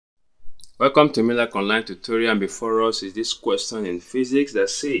Welcome to Milak Online Tutorial, and before us is this question in physics that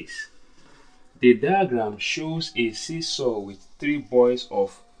says the diagram shows a seesaw with three buoys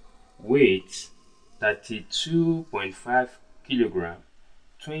of weight 32.5 kilogram,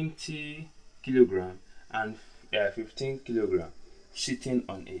 20 kilogram, and 15 kilogram sitting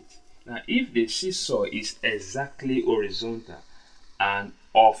on it. Now, if the seesaw is exactly horizontal and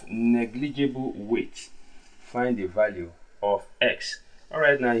of negligible weight, find the value of x.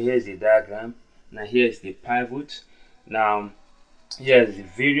 Alright, now here's the diagram. Now here's the pivot. Now here's the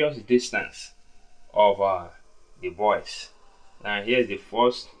various distance of the buoys. Now here's the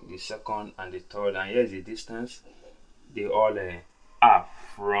first, the second, and the third, and here's the distance they all are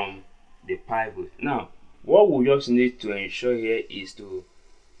from the pivot. Now what we just need to ensure here is to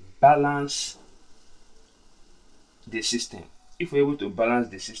balance the system. If we're able to balance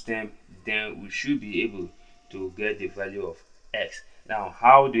the system, then we should be able to get the value of x. Now,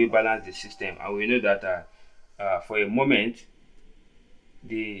 how do we balance the system? And we know that for a moment,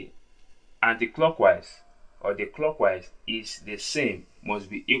 the anti-clockwise or the clockwise is the same, must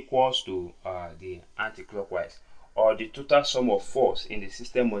be equals to the anti-clockwise, or the total sum of force in the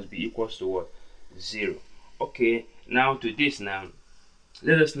system must be equals to what? 0. Okay, now to this now,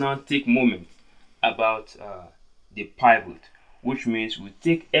 let us now take moment about the pivot, which means we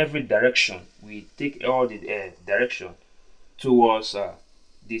take every direction, we take all the direction towards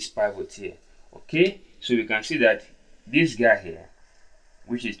this pivot here. Okay, so we can see that this guy here,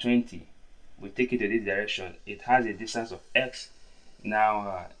 which is 20, we take it to this direction, it has a distance of x.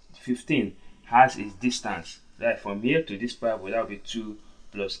 Now 15 has its distance, that from here to this pivot, that will be 2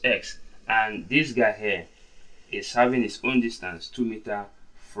 plus x, and this guy here is having its own distance, 2 meters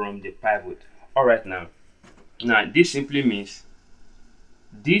from the pivot. All right, now this simply means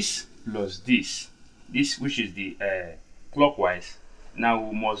this plus this which is the clockwise, now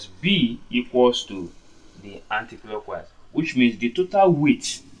must be equals to the anti-clockwise, which means the total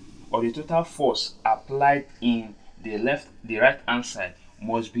weight or the total force applied in the right hand side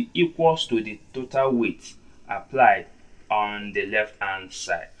must be equals to the total weight applied on the left hand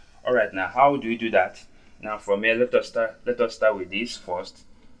side. All right, now how do we do that? Now from here, let us start with this first.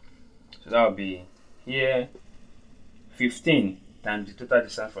 So that will be here 15 times the total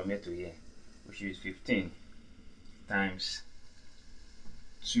distance from here to here, which is 15 times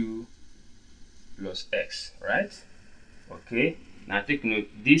 2 plus x, right? Okay, now take note,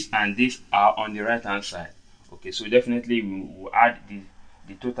 this and this are on the right hand side. Okay, so definitely we will add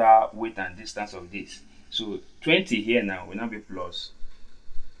the total weight and distance of this. So 20 here now will now be plus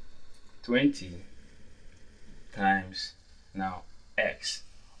 20 times now x.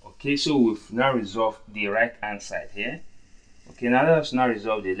 Okay, so we've now resolved the right hand side here. Okay, now let us now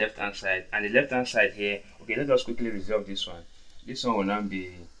resolve the left hand side, and the left hand side here. Okay, let us quickly resolve this one. This one will now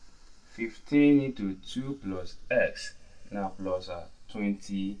be 15 into 2 plus x, now plus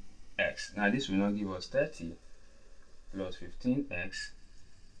 20x. Now this will now give us 30 plus 15x,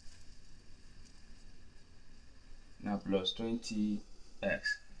 now plus 20x.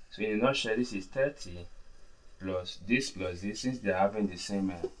 So in a nutshell, this is 30 plus this, since they are having the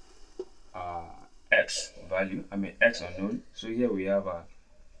same x value, x unknown. So here we have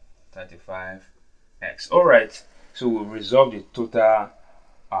 35x. All right, so we'll resolve the total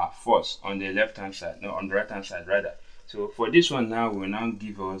force on the left hand side, no, on the right hand side rather. So for this one now, will now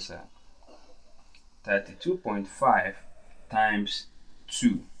give us 32.5 times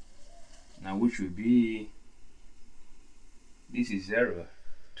 2, now which will be, this is 0,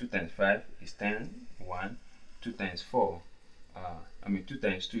 2 times 5 is 10, 1, 2 times 4, 2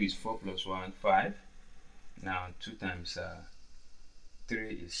 times 2 is 4 plus 1, 5. Now 2 times 3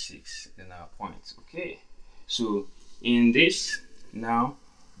 is 6, then our points. Okay, so in this now,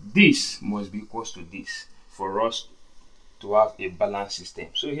 this must be equals to this for us to have a balanced system.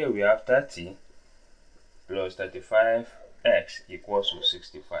 So here we have 30 plus 35x equals to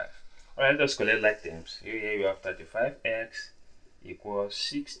 65. All right, let's collect like terms. Here we have 35x equals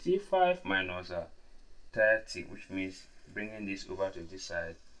 65 minus 30, which means bringing this over to this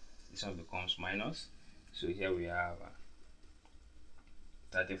side, this one becomes minus. So here we have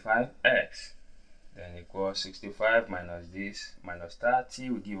 35x, then equals 65 minus this minus 30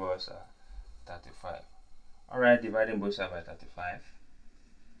 will give us 35. All right, dividing both sides by 35.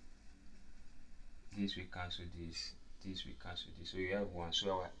 This we cancel this, this we cancel this. So you have 1.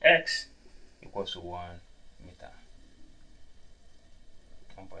 So our x equals to 1 meter,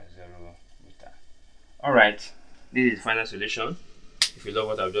 1.0 meter. All right, this is the final solution. If you love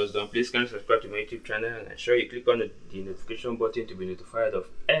what I've just done, please kindly subscribe to my YouTube channel and ensure you click on the notification button to be notified of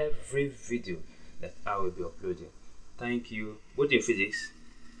every video that I will be uploading. Thank you, both in physics,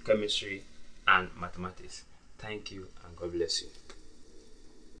 chemistry, and mathematics. Thank you and God bless you.